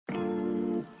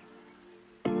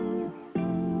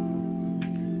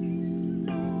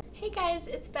guys,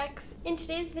 it's Bex. In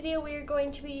today's video we are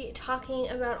going to be talking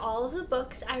about all of the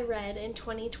books I read in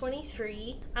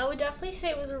 2023. I would definitely say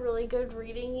it was a really good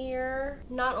reading year.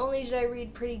 Not only did I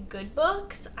read pretty good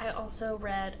books, I also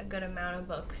read a good amount of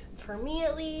books. For me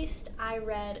at least, I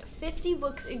read 50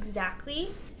 books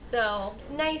exactly, so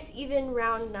nice even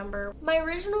round number. My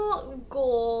original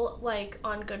goal, like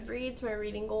on Goodreads, my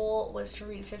reading goal was to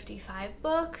read 55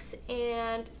 books,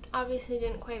 and obviously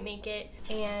didn't quite make it,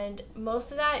 and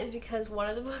most of that is because one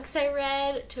of the books I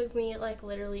read took me like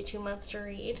literally 2 months to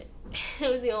read.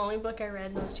 It was the only book I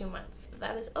read in those 2 months. But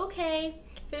that is okay.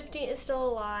 50 is still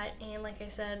a lot, and like I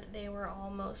said, they were all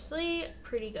mostly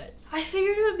pretty good. I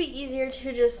figured it would be easier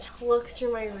to just look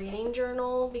through my reading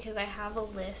journal because I have a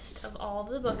list of all of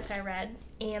the books I read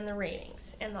and the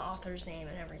ratings and the author's name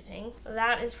and everything.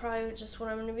 That is probably just what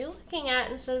I'm going to be looking at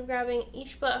instead of grabbing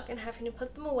each book and having to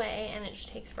put them away, and it just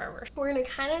takes forever. We're going to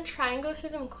kind of try and go through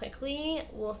them quickly.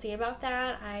 We'll see about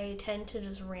that. I tend to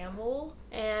just ramble,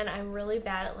 and I'm really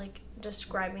bad at like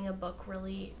describing a book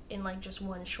really in like just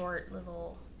one short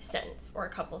little sentence or a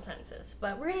couple sentences,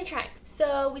 but we're gonna try.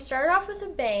 So we started off with a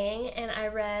bang, and I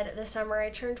read The Summer I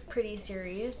Turned Pretty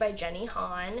series by Jenny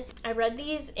Han. I read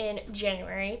these in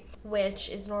January, which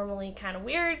is normally kind of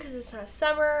weird because it's not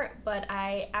summer, but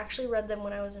I actually read them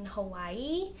when I was in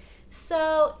Hawaii,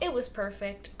 so it was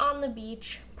perfect. On the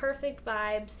beach, perfect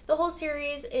vibes. The whole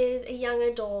series is a young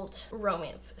adult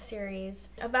romance series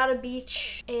about a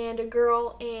beach and a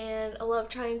girl and a love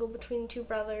triangle between two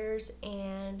brothers,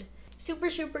 and super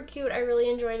cute. I really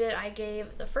enjoyed it. I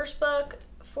gave the first book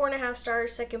 4.5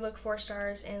 stars, second book 4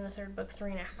 stars, and the third book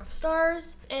 3.5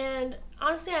 stars. And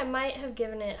honestly, I might have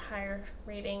given it higher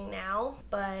rating now,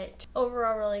 but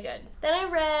overall really good. Then I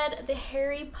read the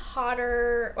Harry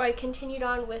Potter, or I continued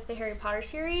on with the Harry Potter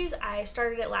series. I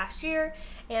started it last year,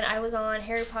 and I was on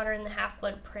Harry Potter and the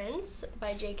Half-Blood Prince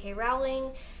by J.K.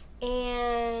 Rowling,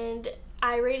 and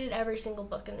I rated every single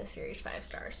book in this series 5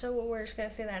 stars, so we're just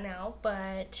gonna say that now,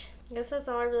 but I guess that's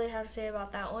all I really have to say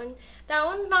about that one. That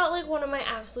one's not like one of my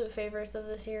absolute favorites of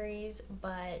the series,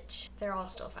 but they're all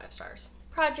still 5 stars.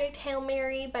 Project Hail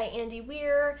Mary by Andy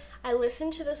Weir. I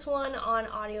listened to this one on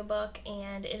audiobook,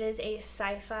 and it is a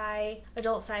sci-fi,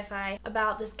 adult sci-fi,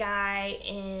 about this guy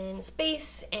in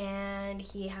space and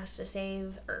he has to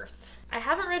save Earth. I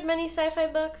haven't read many sci-fi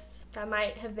books. That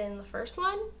might have been the first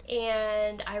one,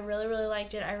 and I really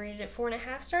liked it. I rated it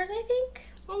 4.5 stars, I think.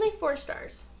 Only 4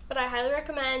 stars. But I highly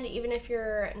recommend, even if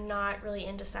you're not really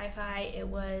into sci-fi. It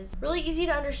was really easy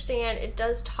to understand. It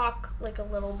does talk like a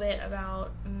little bit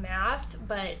about math,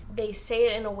 but they say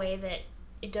it in a way that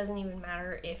it doesn't even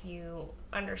matter if you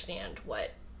understand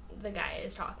what the guy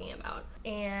is talking about.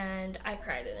 And I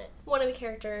cried in it. One of the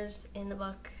characters in the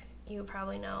book, you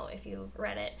probably know if you've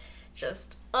read it.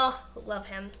 Just, love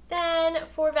him. Then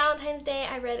for Valentine's Day,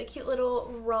 I read a cute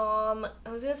little I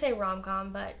was gonna say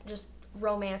rom-com, but just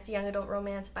romance, young adult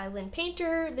romance by Lynn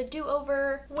Painter, The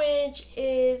Do-Over, which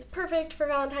is perfect for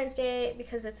Valentine's Day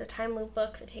because it's a time loop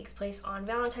book that takes place on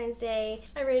Valentine's Day.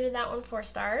 I rated that one 4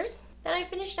 stars. Then I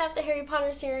finished out the Harry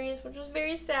Potter series, which was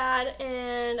very sad,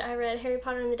 and I read Harry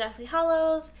Potter and the Deathly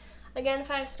Hallows. Again,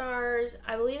 5 stars.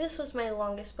 I believe this was my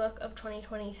longest book of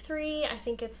 2023. I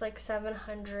think it's like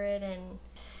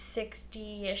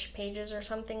 760-ish pages or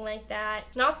something like that.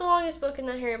 Not the longest book in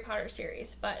the Harry Potter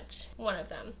series, but one of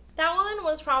them. That one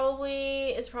is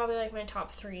probably like my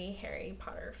top 3 Harry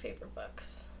Potter favorite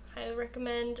books. Highly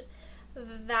recommend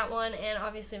that one, and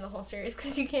obviously the whole series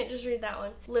because you can't just read that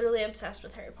one. Literally obsessed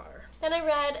with Harry Potter. Then I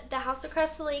read The House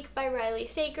Across the Lake by Riley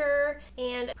Sager,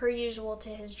 and per usual to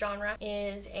his genre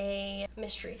is a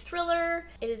mystery thriller.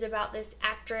 It is about this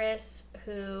actress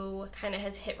who kind of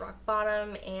has hit rock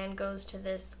bottom and goes to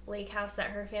this lake house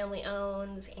that her family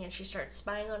owns, and she starts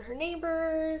spying on her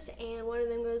neighbors, and one of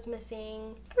them goes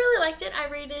missing. I really liked it. I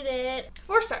rated it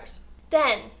 4 stars.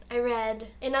 Then I read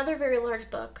another very large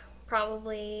book,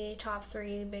 probably top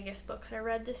 3 biggest books I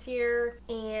read this year,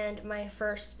 and my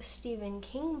first Stephen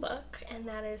King book, and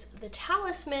that is The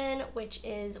Talisman, which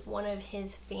is one of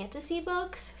his fantasy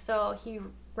books. So he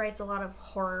writes a lot of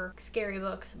horror, scary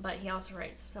books, but he also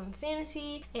writes some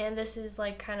fantasy, and this is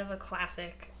like kind of a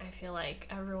classic. I feel like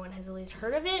everyone has at least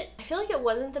heard of it. I feel like it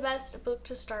wasn't the best book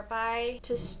to start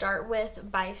with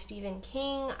by Stephen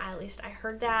King. At least I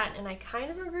heard that, and I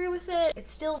kind of agree with it.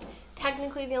 It's still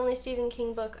technically the only Stephen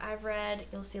King book I've read.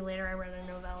 You'll see later I read a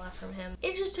novella from him.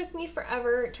 It just took me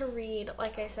forever to read.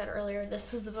 Like I said earlier,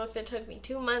 this was the book that took me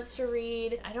 2 months to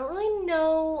read. I don't really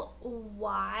know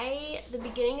why. The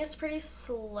beginning is pretty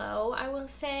slow low, I will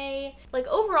say. Like,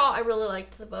 overall, I really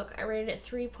liked the book. I rated it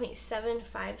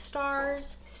 3.75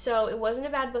 stars, so it wasn't a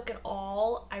bad book at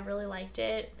all. I really liked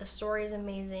it. The story is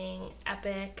amazing,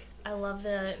 epic. I love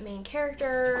the main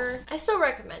character. I still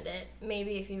recommend it.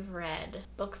 Maybe if you've read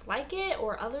books like it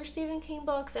or other Stephen King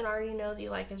books and already know that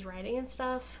you like his writing and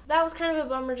stuff. That was kind of a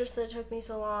bummer just that it took me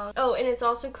so long. Oh, and it's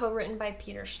also co-written by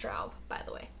Peter Straub, by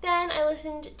the way. Then I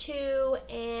listened to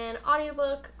an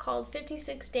audiobook called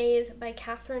 56 Days by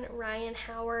Catherine Ryan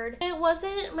Howard. It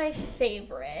wasn't my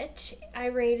favorite. I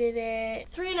rated it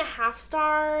 3.5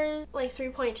 stars, like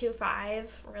 3.25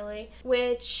 really,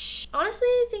 which honestly,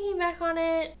 thinking back on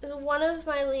it, is one of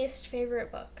my least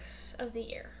favorite books of the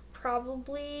year.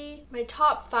 Probably my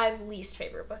top 5 least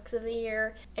favorite books of the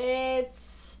year.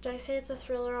 Did I say it's a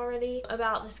thriller already?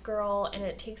 About this girl, and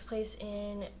it takes place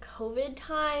in COVID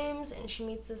times, and she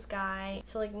meets this guy.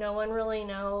 So like no one really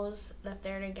knows that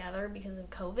they're together because of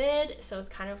COVID. So it's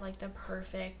kind of like the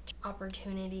perfect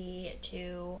opportunity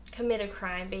to commit a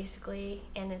crime basically.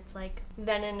 And it's like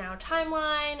then and now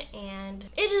timeline, and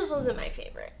it just wasn't my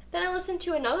favorite. Then I listened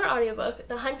to another audiobook,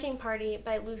 The Hunting Party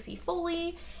by Lucy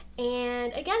Foley.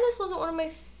 And again, this wasn't one of my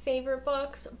favorite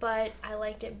books, but I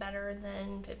liked it better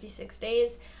than 56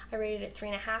 Days. I rated it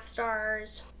 3.5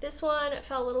 stars. This one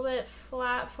felt a little bit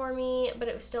flat for me, but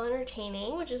it was still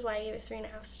entertaining, which is why I gave it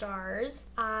 3.5 stars.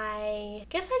 I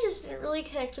guess I just didn't really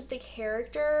connect with the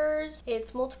characters.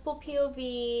 It's multiple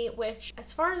POV, which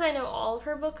as far as I know all of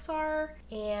her books are,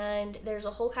 and there's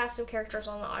a whole cast of characters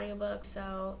on the audiobook,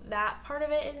 so that part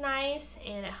of it is nice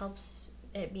and it helps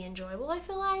it be enjoyable, I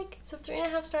feel like. So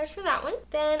 3.5 stars for that one.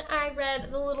 Then I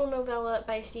read the little novella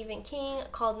by Stephen King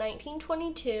called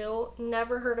 1922.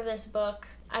 Never heard of this book.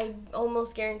 I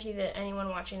almost guarantee that anyone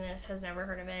watching this has never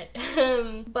heard of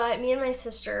it. But me and my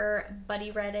sister,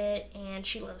 Buddy, read it, and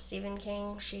she loves Stephen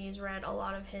King. She's read a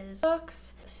lot of his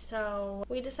books. So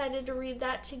we decided to read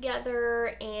that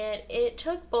together, and it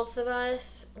took both of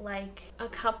us like a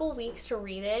couple weeks to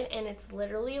read it, and it's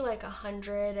literally like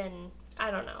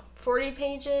 40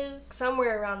 pages,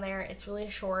 somewhere around there. It's really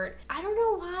short. I don't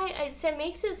know why. It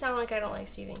makes it sound like I don't like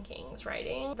Stephen King's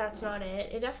writing. That's not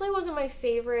it. It definitely wasn't my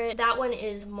favorite. That one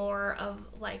is more of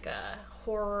like a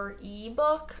horror-y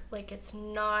book. Like, it's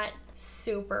not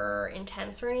super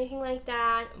intense or anything like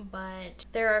that, but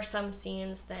there are some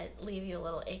scenes that leave you a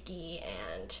little icky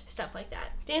and stuff like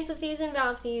that. Dance of Thieves and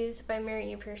Vow of Thieves by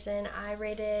Mary E. Pearson. I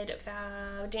rated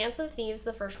Dance of Thieves,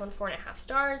 the first one, 4.5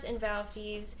 stars, and Vow of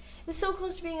Thieves, it was so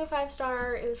close to being a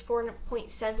 5-star. It was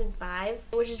 4.75,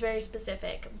 which is very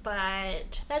specific,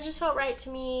 but that just felt right to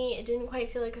me. It didn't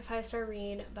quite feel like a 5-star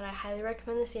read, but I highly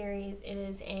recommend the series. It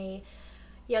is a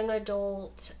young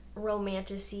adult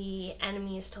romantasy,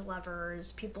 enemies to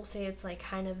lovers. People say it's like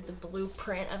kind of the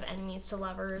blueprint of enemies to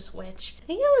lovers, which I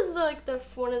think it was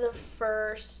one of the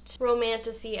first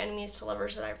romantasy enemies to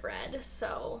lovers that I've read,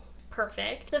 so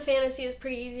perfect. The fantasy is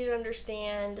pretty easy to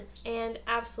understand, and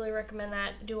absolutely recommend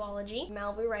that duology.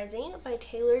 Malibu Rising by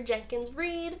Taylor Jenkins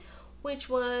Reid, which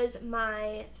was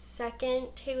my second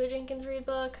Taylor Jenkins Reid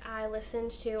book. I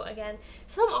listened to, again,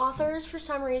 some authors for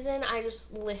some reason. I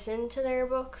just listened to their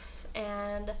books,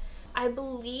 and I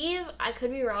believe, I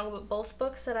could be wrong, but both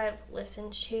books that I've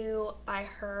listened to by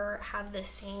her have the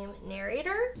same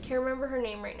narrator. Can't remember her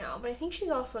name right now, but I think she's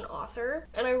also an author,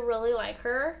 and I really like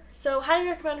her. So highly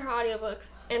recommend her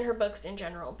audiobooks and her books in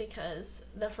general, because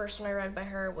the first one I read by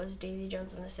her was Daisy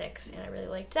Jones and the Six, and I really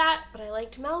liked that, but I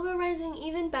liked Malibu Rising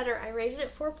even better. I rated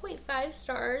it 4.5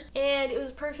 stars, and it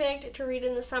was perfect to read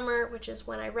in the summer, which is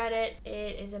when I read it.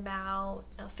 It is about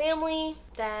a family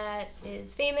that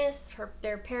is famous.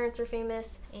 Their parents are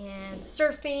famous, and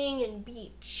surfing and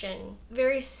beach, and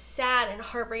very sad and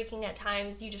heartbreaking at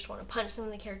times. You just want to punch some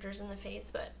of the characters in the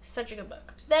face, but such a good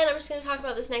book. Then I'm just going to talk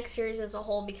about this next series as a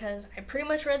whole, because I pretty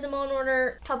much read them all in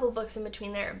order. A couple books in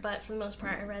between there, but for the most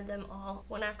part I read them all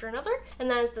one after another, and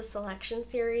that is the Selection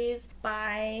series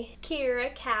by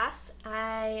Kiera Cass.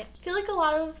 I feel like a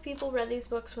lot of people read these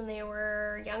books when they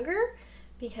were younger,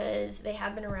 because they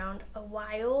have been around a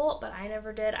while, but I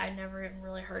never did. I never even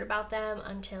really heard about them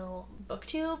until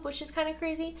BookTube, which is kind of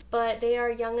crazy. But they are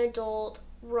young adult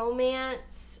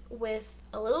romance with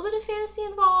a little bit of fantasy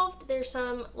involved. There's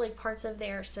some like parts of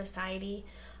their society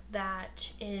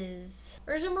that is,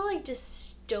 or is it more like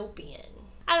dystopian?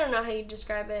 I don't know how you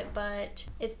describe it, but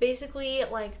it's basically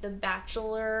like The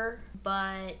Bachelor,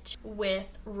 but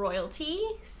with royalty.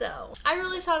 So I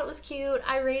really thought it was cute.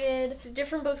 I rated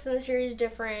different books in the series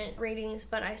different ratings,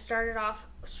 but I started off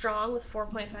strong with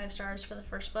 4.5 stars for the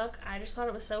first book. I just thought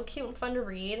it was so cute and fun to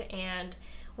read, and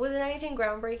was it anything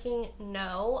groundbreaking?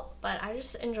 No, but I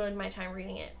just enjoyed my time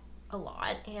reading it a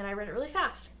lot, and I read it really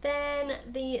fast. Then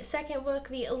the second book,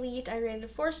 The Elite, I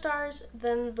rated 4 stars.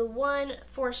 Then The One,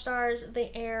 4 stars.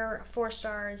 The Heir, 4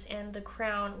 stars. And The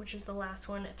Crown, which is the last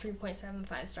one,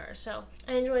 3.75 stars. So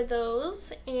I enjoyed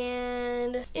those.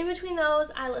 And in between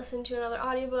those, I listened to another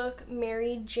audiobook,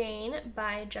 Mary Jane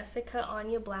by Jessica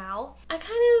Anya Blau. I kind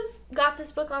of got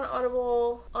this book on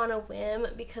Audible on a whim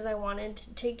because I wanted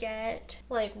to get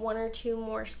like 1 or 2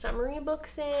 more summary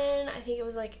books in. I think it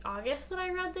was like August that I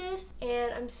read this,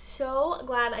 and I'm so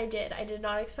glad I did. I did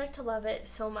not expect to love it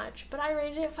so much, but I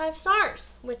rated it 5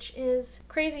 stars, which is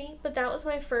crazy, but that was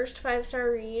my first 5-star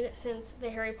read since the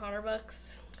Harry Potter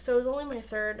books. So it was only my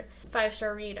third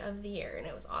 5-star read of the year, and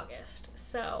it was August.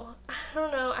 So I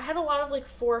don't know. I had a lot of like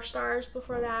 4 stars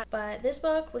before that, but this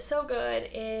book was so good.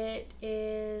 It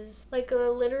is like a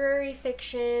literary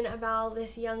fiction about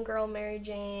this young girl, Mary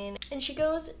Jane, and she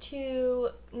goes to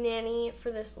nanny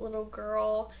for this little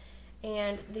girl,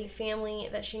 and the family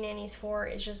that she nannies for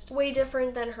is just way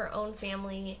different than her own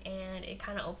family, and it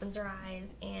kind of opens her eyes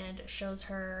and shows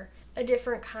her a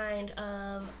different kind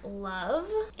of love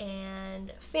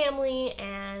and family,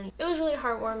 and it was really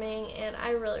heartwarming, and I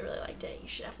really liked it. You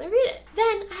should definitely read it.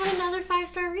 Then I had another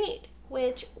 5-star read,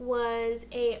 which was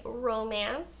a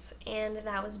romance, and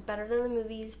that was Better Than the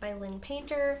Movies by Lynn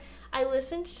Painter. I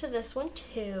listened to this one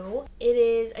too. It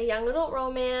is a young adult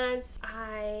romance.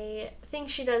 I think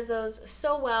she does those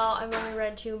so well. I've only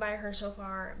read 2 by her so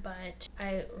far, but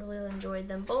I really enjoyed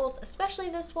them both, especially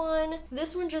this one.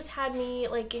 This one just had me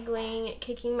like giggling,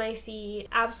 kicking my feet.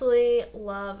 Absolutely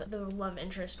love the love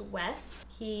interest, Wes.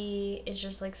 He is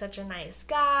just like such a nice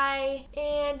guy,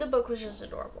 and the book was just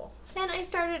adorable. Then I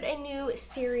started a new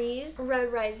series,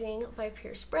 Red Rising by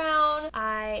Pierce Brown.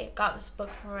 I got this book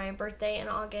for my birthday in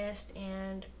August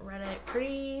and read it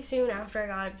pretty soon after I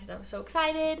got it because I was so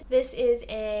excited. This is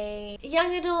a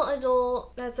young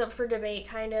adult that's up for debate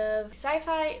kind of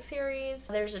sci-fi series.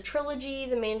 There's a trilogy,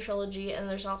 the main trilogy, and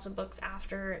there's also books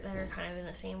after that are kind of in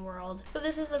the same world. But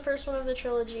this is the first one of the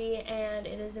trilogy, and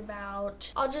it is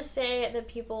about, I'll just say that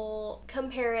people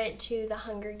compare it to the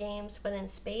Hunger Games but in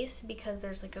space, because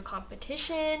there's like a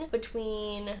competition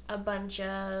between a bunch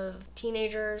of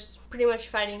teenagers pretty much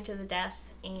fighting to the death,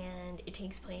 and it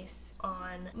takes place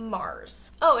on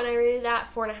Mars. Oh, and I rated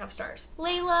that 4.5 stars.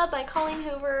 Layla by Colleen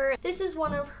Hoover. This is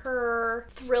one of her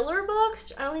thriller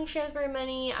books. I don't think she has very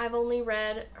many. I've only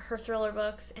read her thriller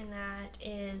books, and that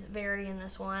is Verity in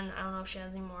this one. I don't know if she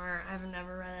has any more. I've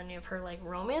never read any of her like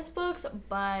romance books,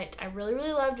 but I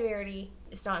really loved Verity.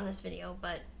 It's not in this video,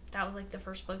 but that was like the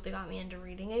first book that got me into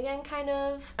reading again, kind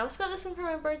of. I also got this one for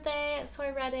my birthday, so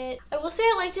I read it. I will say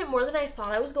I liked it more than I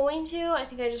thought I was going to. I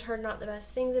think I just heard not the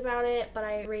best things about it, but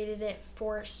I rated it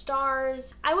 4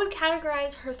 stars. I would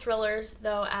categorize her thrillers,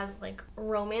 though, as like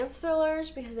romance thrillers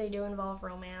because they do involve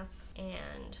romance,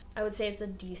 and I would say it's a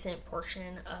decent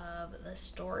portion of the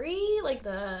story. Like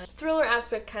the thriller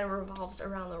aspect kind of revolves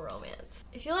around the romance.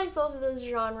 If you like both of those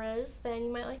genres, then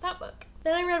you might like that book.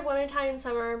 Then I read One Italian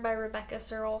Summer by Rebecca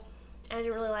Searle. I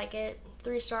didn't really like it.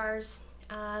 3 stars.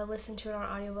 I listened to it on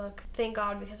audiobook. Thank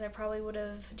God, because I probably would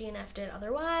have DNF'd it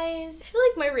otherwise. I feel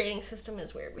like my rating system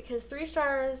is weird because 3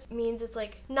 stars means it's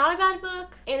like not a bad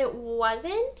book, and it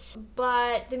wasn't,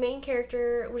 but the main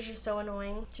character was just so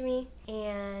annoying to me.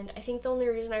 And I think the only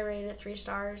reason I rated it 3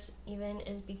 stars even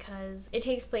is because it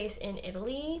takes place in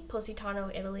Italy,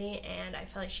 Positano, Italy, and I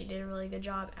felt like she did a really good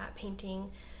job at painting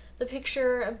the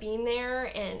picture of being there,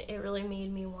 and it really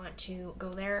made me want to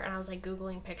go there. And I was like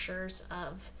Googling pictures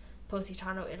of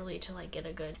Positano, Italy to like get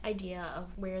a good idea of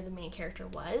where the main character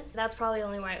was. That's probably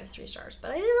only why it was 3 stars,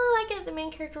 but I didn't really like it. The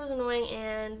main character was annoying,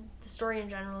 and the story in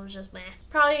general was just meh.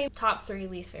 Probably top 3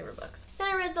 least favorite books. Then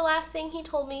I read The Last Thing He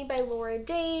Told Me by Laura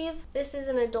Dave. This is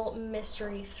an adult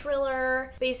mystery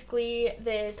thriller. Basically,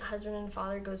 this husband and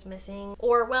father goes missing,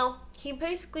 or well, he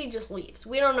basically just leaves.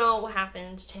 We don't know what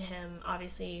happened to him,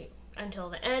 obviously, until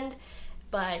the end,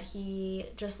 but he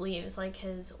just leaves like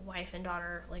his wife and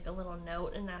daughter like a little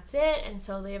note, and that's it. And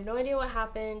so they have no idea what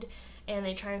happened, and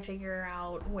they try and figure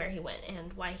out where he went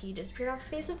and why he disappeared off the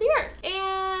face of the earth.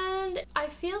 And I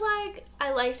feel like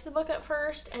I liked the book at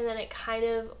first, and then it kind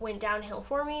of went downhill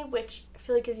for me, which I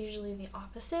feel like is usually the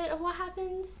opposite of what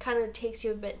happens. Kind of takes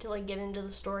you a bit to like get into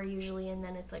the story usually, and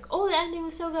then it's like, oh, the ending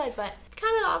was so good, but it's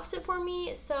kind of the opposite for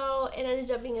me, so it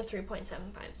ended up being a 3.75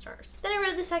 stars. Then I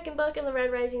read the second book in the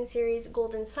Red Rising series,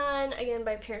 Golden Sun, again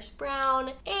by Pierce Brown,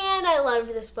 and I loved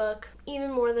this book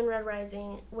even more than Red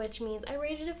Rising, which means I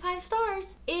rated it 5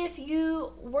 stars. If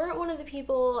you weren't one of the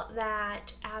people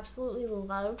that absolutely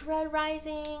loved Red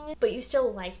Rising, but you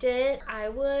still liked it, I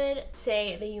would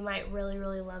say that you might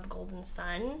really love Golden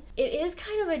Sun. It is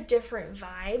kind of a different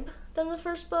vibe than the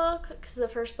first book, because the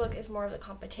first book is more of the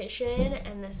competition,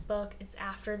 and this book it's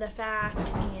after the fact,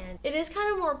 and it is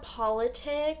kind of more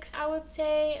politics, I would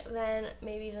say, than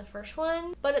maybe the first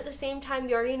one. But at the same time,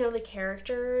 you already know the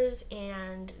characters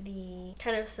and the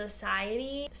kind of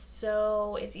society,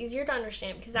 so it's easier to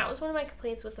understand, because that was one of my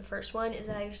complaints with the first one, is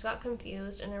that I just got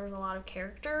confused and there was a lot of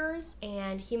characters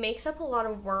and he makes up a lot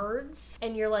of words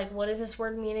and you're like, what does this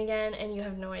word mean again? And you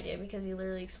have no idea because he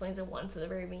literally explains it once at the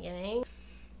very beginning.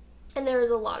 And there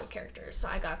was a lot of characters, so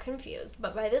I got confused.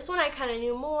 But by this one, I kind of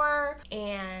knew more,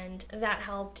 and that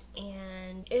helped.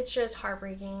 And it's just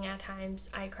heartbreaking at times.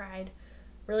 I cried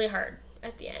really hard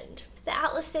at the end. The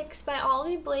Atlas Six by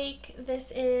Olivia Blake.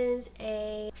 This is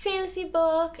a fantasy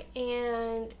book,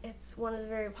 and it's one of the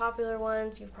very popular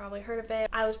ones. You've probably heard of it.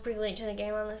 I was pretty late to the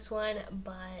game on this one,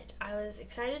 but I was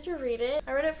excited to read it.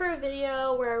 I read it for a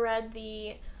video where I read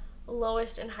the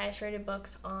lowest and highest rated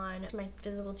books on my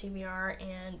physical TBR,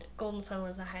 and Golden Sun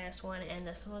was the highest one and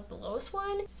this one was the lowest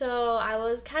one. So I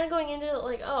was kind of going into it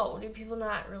like, oh, do people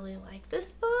not really like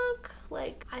this book?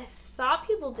 Like, I thought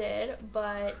people did,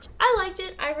 but I liked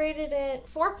it. I rated it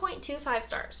 4.25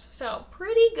 stars, so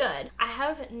pretty good. I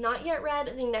have not yet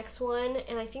read the next one,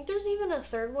 and I think there's even a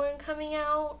third one coming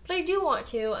out, but I do want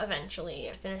to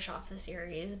eventually finish off the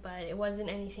series, but it wasn't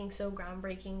anything so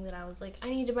groundbreaking that I was like, I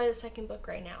need to buy the second book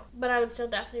right now, but I would still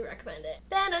definitely recommend it.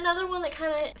 Then another one that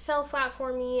kind of fell flat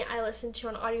for me, I listened to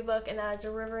an audiobook, and that is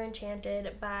A River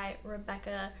Enchanted by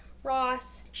Rebecca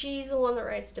Ross. She's the one that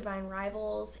writes Divine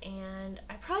Rivals, and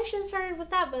I probably should have started with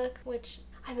that book, which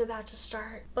I'm about to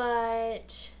start,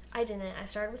 but I didn't. I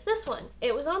started with this one.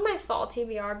 It was on my fall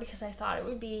TBR because I thought it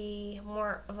would be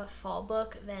more of a fall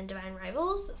book than Divine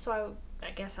Rivals, so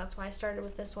I guess that's why I started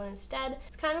with this one instead.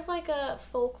 It's kind of like a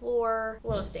folklore,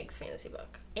 low stakes fantasy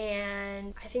book,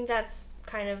 and I think that's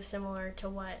kind of similar to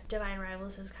what Divine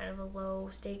Rivals is, kind of a low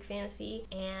stake fantasy,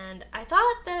 and I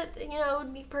thought that, you know, it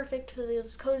would be perfect for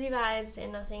those cozy vibes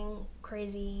and nothing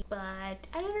crazy, but I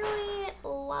didn't really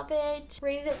love it.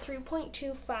 Rated at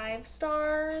 3.25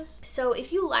 stars. So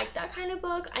if you like that kind of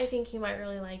book, I think you might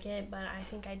really like it, but I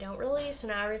think I don't really. So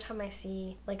now every time I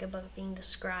see like a book being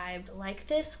described like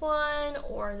this one,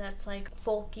 or that's like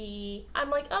folky,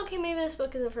 I'm like, okay, maybe this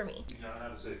book isn't for me. You know how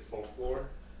to say folklore?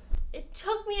 It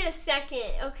took me a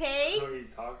second, okay? What are you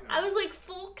talking about? I was like,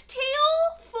 folk tale?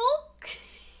 Folk?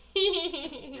 What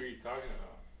are you talking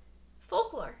about?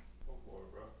 Folklore. Folklore,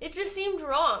 bro. It just seemed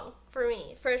wrong for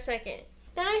me for a second.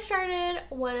 Then I started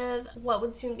one of what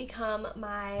would soon become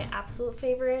my absolute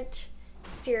favorite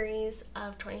series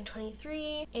of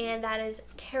 2023, and that is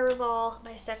Caraval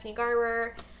by Stephanie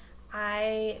Garber.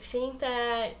 I think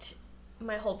that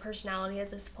my whole personality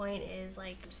at this point is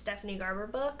like Stephanie Garber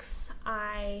books.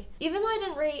 Even though I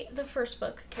didn't rate the first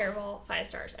book, Caraval, 5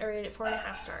 stars, I rated it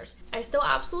 4.5 stars. I still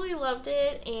absolutely loved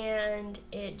it, and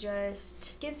it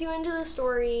just gets you into the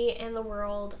story and the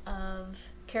world of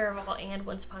Caraval and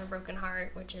Once Upon a Broken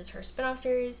Heart, which is her spin-off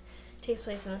series. Takes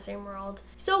place in the same world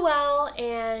so well,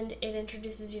 and it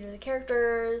introduces you to the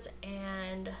characters.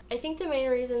 And I think the main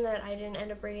reason that I didn't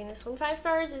end up rating this one 5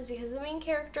 stars is because the main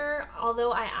character,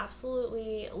 although I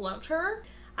absolutely loved her,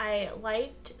 I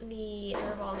liked it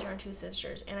revolves around 2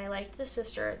 sisters, and I liked the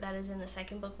sister that is in the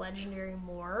second book, Legendary,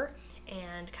 more,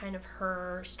 and kind of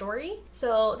her story.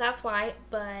 So that's why.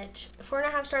 But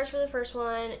 4.5 stars for the first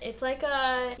one. It's like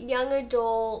a young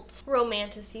adult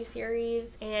romantasy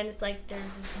series, and it's like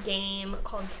there's this game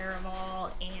called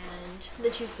Caraval, and the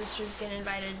 2 sisters get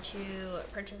invited to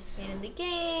participate in the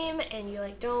game, and you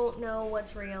like don't know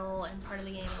what's real and part of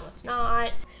the game and what's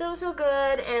not. So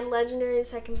good. And Legendary,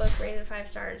 second book, rated 5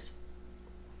 stars.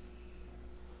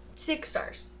 6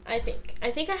 stars, I think.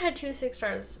 I think I had 2 6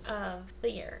 stars of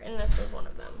the year, and this was one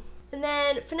of them. And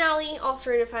then Finale, also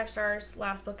rated 5 stars,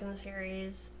 last book in the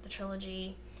series, the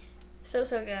trilogy. So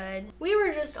good. We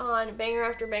were just on banger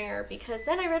after banger, because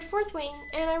then I read Fourth Wing,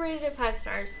 and I rated it 5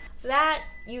 stars. That,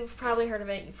 you've probably heard of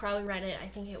it, you've probably read it. I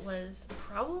think it was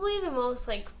probably the most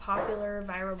like popular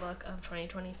viral book of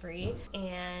 2023,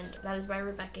 and that is by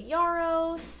Rebecca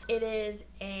Yarros. It is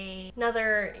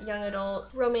another young adult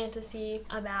romantasy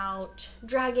about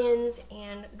dragons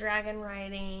and dragon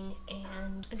riding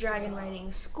and dragon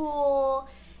riding school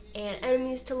and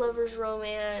enemies to lovers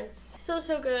romance. So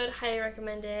good, highly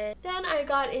recommend it. Then I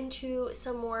got into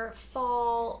some more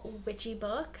fall witchy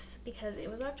books because it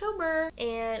was October,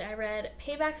 and I read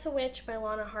Payback's a Witch by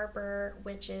Lana Harper,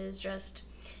 which is just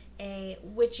a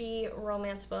witchy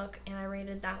romance book, and I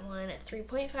rated that one at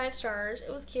 3.5 stars.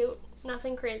 It was cute,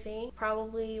 nothing crazy.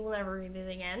 Probably will never read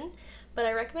it again, but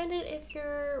I recommend it if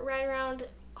you're right around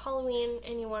Halloween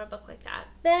and you want a book like that.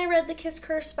 Then I read The Kiss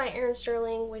Curse by Erin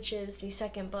Sterling, which is the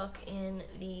second book in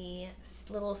the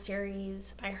little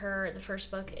series by her. The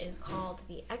first book is called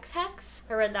The Ex-Hex.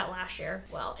 I read that last year.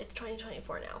 Well, it's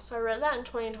 2024 now, so I read that in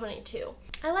 2022.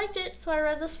 I liked it, so I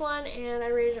read this one and I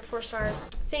rated it 4 stars.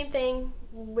 Same thing,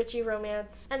 witchy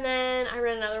romance. And then I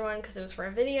read another one because it was for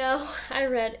a video. I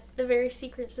read The Very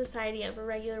Secret Society of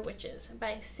Irregular Witches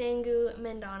by Sangu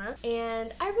Mendana,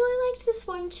 and I really liked this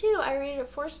one too. I rated it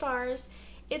 4 stars.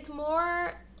 It's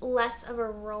less of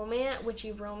a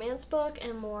witchy romance book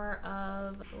and more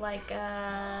of like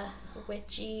a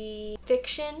witchy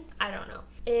fiction. I don't know.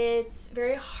 It's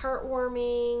very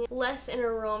heartwarming, less in a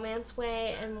romance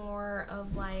way and more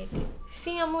of like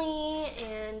family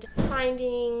and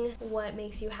finding what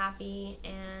makes you happy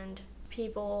and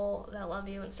people that love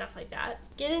you and stuff like that.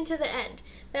 Get into the end.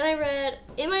 Then I read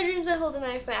In My Dreams I Hold a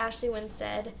Knife by Ashley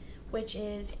Winstead, which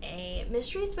is a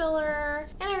mystery thriller,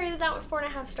 and I rated that with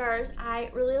 4.5 stars.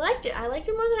 I really liked it. I liked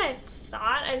it more than I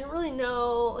thought. I didn't really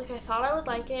know, like I thought I would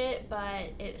like it,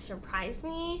 but it surprised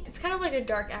me. It's kind of like a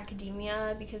dark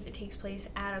academia because it takes place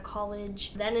at a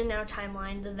college, then and now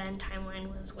timeline. The then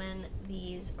timeline was when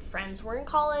these friends were in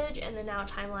college, and the now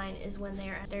timeline is when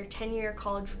they're at their 10-year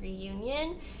college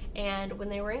reunion. And when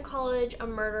they were in college, a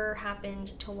murder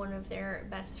happened to one of their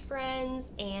best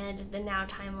friends, and the now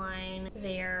timeline,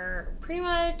 they're pretty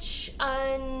much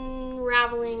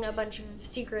unraveling a bunch of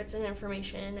secrets and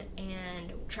information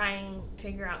and trying to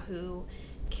figure out who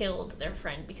killed their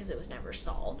friend because it was never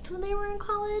solved when they were in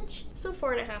college. So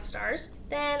 4.5 stars.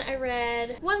 Then I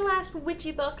read one last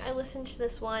witchy book. I listened to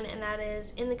this one, and that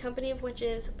is In the Company of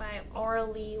Witches by Aura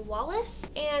Lee Wallace.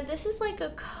 And this is like a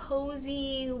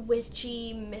cozy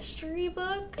witchy mystery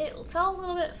book. It fell a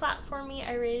little bit flat for me.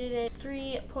 I rated it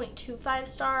 3.25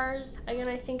 stars. Again,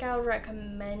 I think I would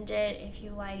recommend it if you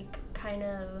like kind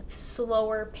of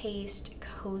slower paced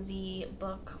cozy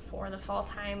book for the fall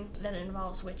time that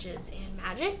involves witches and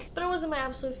magic, but it wasn't my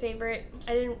absolute favorite.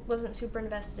 I wasn't super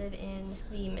invested in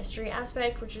the mystery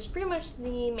aspect, which is pretty much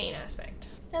the main aspect.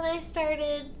 Then I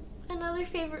started another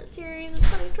favorite series of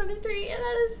 2023, and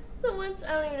that is the ones,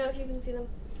 I don't even know if you can see them,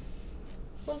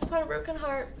 Once Upon a Broken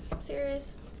Heart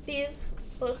series. These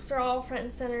books are all front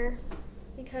and center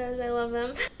because I love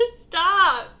them.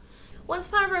 Stop! Once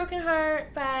Upon a Broken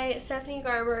Heart by Stephanie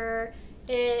Garber.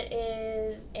 It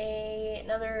is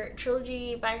another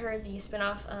trilogy by her, the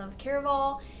spin-off of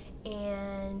Caraval,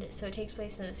 and so it takes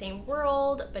place in the same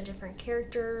world but different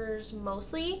characters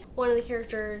mostly. One of the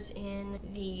characters in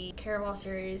the Caraval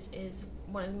series is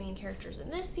one of the main characters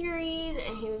in this series,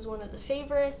 and he was one of the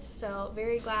favorites, so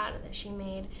very glad that she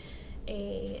made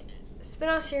a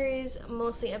spin-off series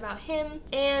mostly about him.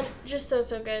 And just so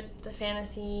good. The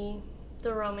fantasy,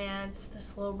 the romance, the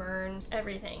slow burn,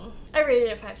 everything. I rated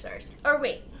it 5 stars. Or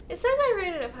wait, it says I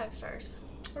rated it 5 stars.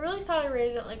 I really thought I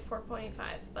rated it like 4.5,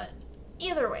 but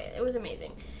either way, it was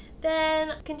amazing.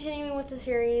 Then, continuing with the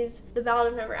series, The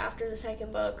Ballad of Never After, the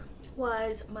second book,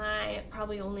 was my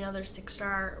probably only other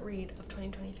 6-star read of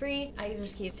 2023. I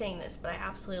just keep saying this, but I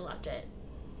absolutely loved it.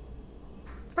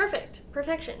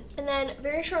 Perfection. And then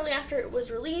very shortly after it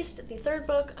was released, the third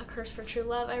book, A Curse for True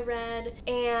Love, I read,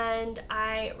 and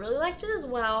I really liked it as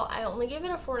well. I only gave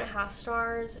it a 4.5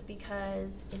 stars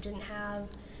because it didn't have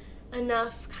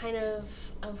enough kind of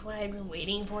what I'd been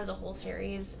waiting for the whole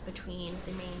series between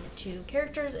the main two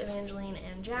characters, Evangeline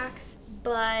and Jax,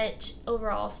 but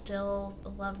overall still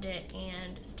loved it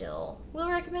and still will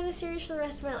recommend the series for the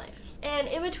rest of my life. And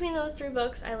in between those 3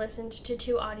 books, I listened to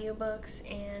 2 audiobooks,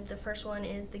 and the first one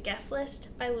is The Guest List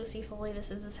by Lucy Foley.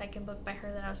 This is the second book by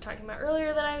her that I was talking about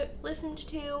earlier that I listened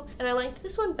to, and I liked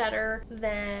this one better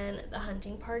than The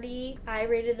Hunting Party. I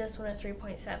rated this one a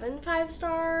 3.75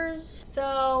 stars.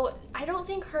 So I don't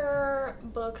think her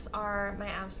books are my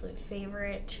absolute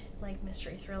favorite like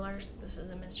mystery thrillers. This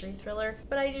is a mystery thriller,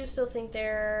 but I do still think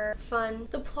they're fun.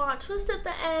 The plot twist at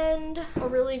the end, or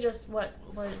really just what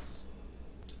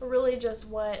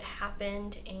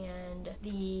happened and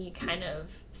the kind of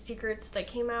secrets that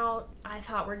came out, I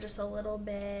thought were just a little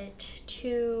bit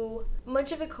too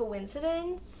much of a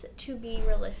coincidence to be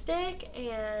realistic,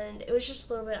 and it was just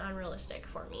a little bit unrealistic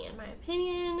for me in my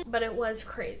opinion, but it was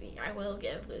crazy. I will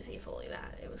give Lucy Foley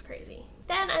that. It was crazy.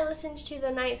 Then I listened to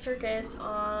The Night Circus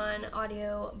on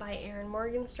audio by Erin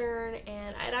Morgenstern,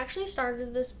 and I'd actually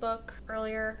started this book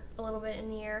earlier a little bit in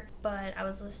the year, but I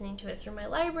was listening to it through my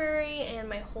library and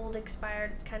my hold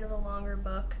expired. It's kind of a longer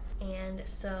book, and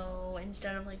so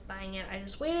instead of like buying it, I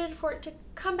just waited for it to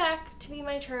come back to be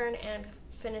my turn and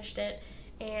finished it,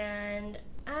 and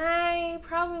I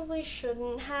probably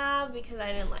shouldn't have because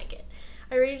I didn't like it.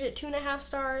 I rated it 2.5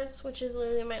 stars, which is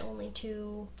literally my only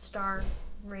 2-star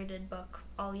rated book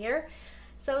all year.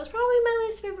 So it was probably my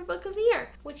least favorite book of the year,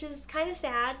 which is kind of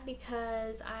sad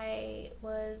because I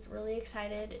was really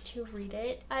excited to read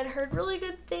it. I'd heard really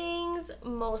good things,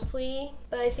 mostly,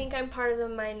 but I think I'm part of the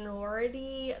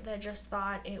minority that just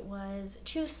thought it was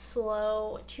too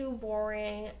slow, too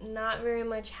boring, not very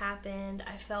much happened.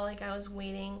 I felt like I was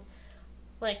waiting,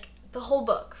 like, the whole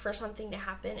book for something to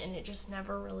happen, and it just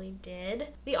never really did.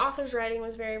 The author's writing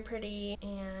was very pretty,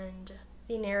 and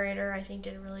the narrator, I think,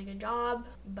 did a really good job,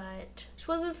 but it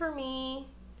wasn't for me,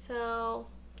 so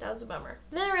that was a bummer.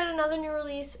 Then I read another new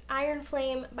release, Iron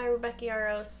Flame by Rebecca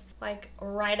Yarros, like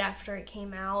right after it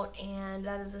came out, and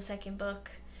that is the second book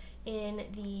in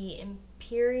the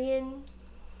Empyrean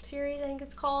series, I think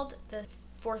it's called, the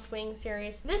Fourth Wing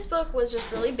series. This book was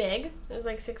just really big. It was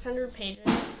like 600 pages,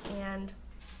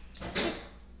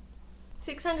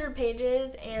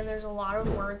 and there's a lot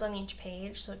of words on each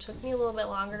page, so it took me a little bit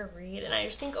longer to read, and I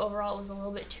just think overall it was a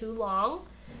little bit too long.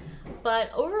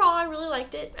 But overall, I really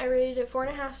liked it. I rated it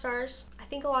 4.5 stars. I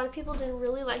think a lot of people didn't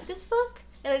really like this book,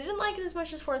 and I didn't like it as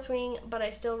much as Fourth Wing, but I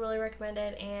still really recommend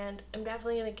it, and I'm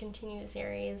definitely going to continue the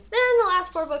series. Then the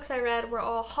last 4 books I read were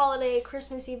all holiday,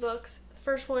 Christmassy books.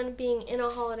 First one being In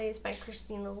All Holidays by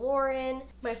Christina Lauren.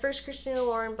 My first Christina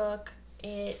Lauren book.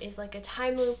 It is like a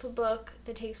time loop book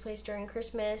that takes place during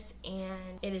Christmas,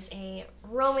 and it is a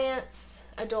romance,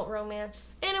 adult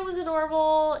romance, and it was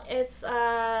adorable. It's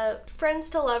Friends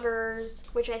to Lovers,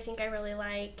 which I think I really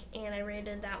like, and I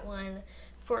rated that one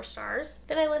 4 stars.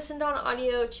 Then I listened on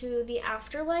audio to The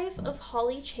Afterlife of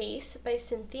Holly Chase by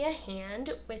Cynthia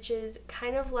Hand, which is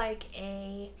kind of like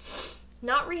a,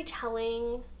 not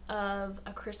retelling of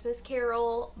A Christmas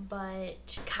Carol,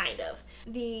 but kind of.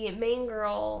 The main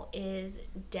girl is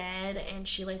dead, and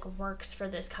she like works for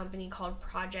this company called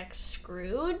Project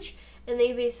Scrooge, and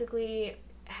they basically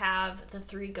have the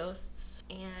 3 ghosts,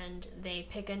 and they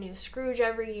pick a new Scrooge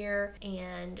every year,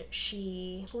 and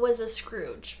she was a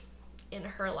Scrooge in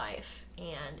her life,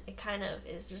 and it kind of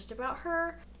is just about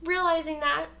her realizing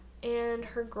that and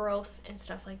her growth and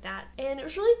stuff like that. And it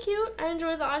was really cute. I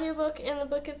enjoyed the audiobook and the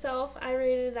book itself. I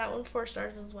rated that one 4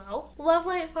 stars as well. Love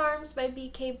Light Farms by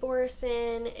B.K.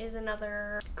 Borison is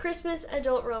another Christmas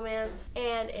adult romance,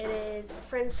 and it is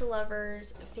friends to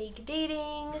lovers fake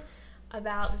dating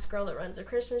about this girl that runs a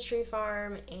Christmas tree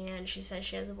farm, and she says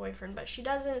she has a boyfriend but she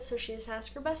doesn't, so she has to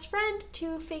ask her best friend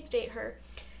to fake date her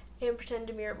and pretend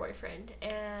to be her boyfriend.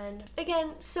 And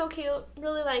again, so cute.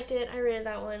 Really liked it. I rated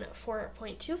that one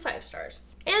 4.25 stars.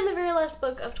 And the very last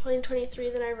book of 2023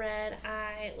 that I read,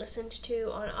 I listened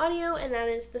to on audio, and that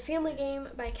is The Family Game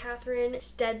by Catherine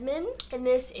Steadman. And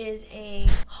this is a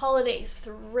holiday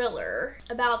thriller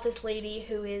about this lady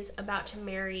who is about to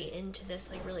marry into this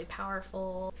like really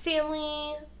powerful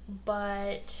family,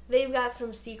 but they've got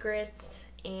some secrets,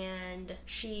 and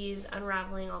she's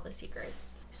unraveling all the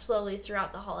secrets slowly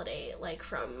throughout the holiday, like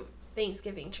from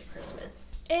Thanksgiving to Christmas.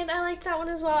 And I liked that one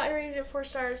as well. I rated it 4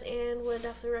 stars and would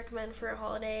definitely recommend for a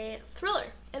holiday thriller.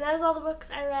 And that is all the books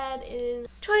I read in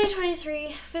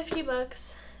 2023, 50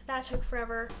 books. That took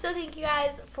forever. So thank you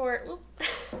guys for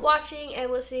watching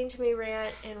and listening to me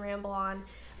rant and ramble on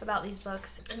about these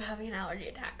books. I'm having an allergy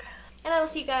attack. And I will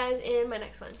see you guys in my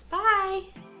next one.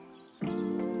 Bye!